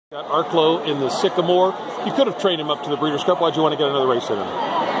Got Arklow in the Sycamore. You could have trained him up to the Breeders' Cup. Why'd you want to get another race in him?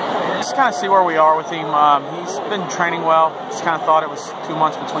 Just kind of see where we are with him. He's been training well. Just kind of thought it was 2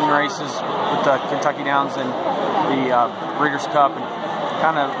 months between races with the Kentucky Downs and the Breeders' Cup, and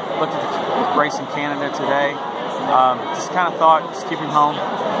kind of looked at the race in Canada today. Just kind of thought, just keep him home,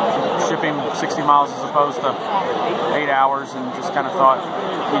 ship him 60 miles as opposed to 8 hours, and just kind of thought,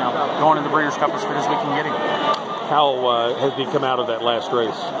 you know, going to the Breeders' Cup as fit as we can get him. How has he come out of that last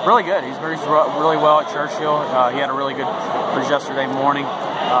race? Really good. He's really well at Churchill. He had a really good race yesterday morning,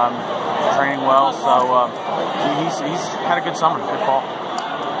 training well. So he's had a good summer, good fall.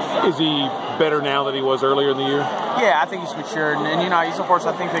 Is he better now than he was earlier in the year? Yeah, I think he's matured, and you know, he's a horse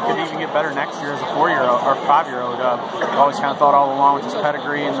I think that could even get better next year as a 4-year-old or 5-year-old. Always kind of thought all along with his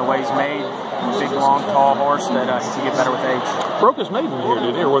pedigree and the way he's made, big, long, tall horse, that he could get better with age. Broke his maiden here,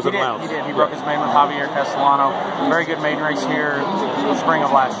 didn't he, or was it Lounge? He did. He broke his maiden with Javier Castellano. Very good maiden race here, spring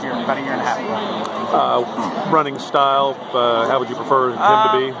of last year, about a year and a half ago. Running style, how would you prefer him to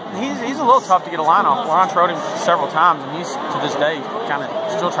be? He's a little tough to get a line off. Lawrence rode him several times, and he's, to this day, kind of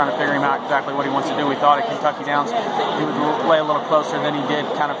still trying to figure him out exactly what he wants to do. We thought at Kentucky Downs he would lay a little closer than he did.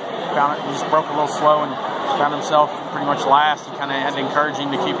 Kind of found it, he just broke a little slow and found himself pretty much last. He kind of had to encourage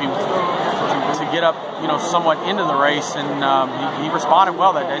him to keep him to get up, you know, somewhat into the race, and he responded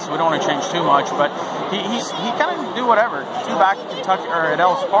well that day. So we don't want to change too much, but he kind of do whatever. Back at Kentucky or at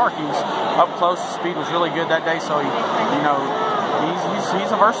Ellis Park, he was up close. The speed was really good that day. So he's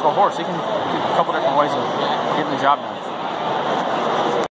a versatile horse. He can do a couple different ways of getting the job done.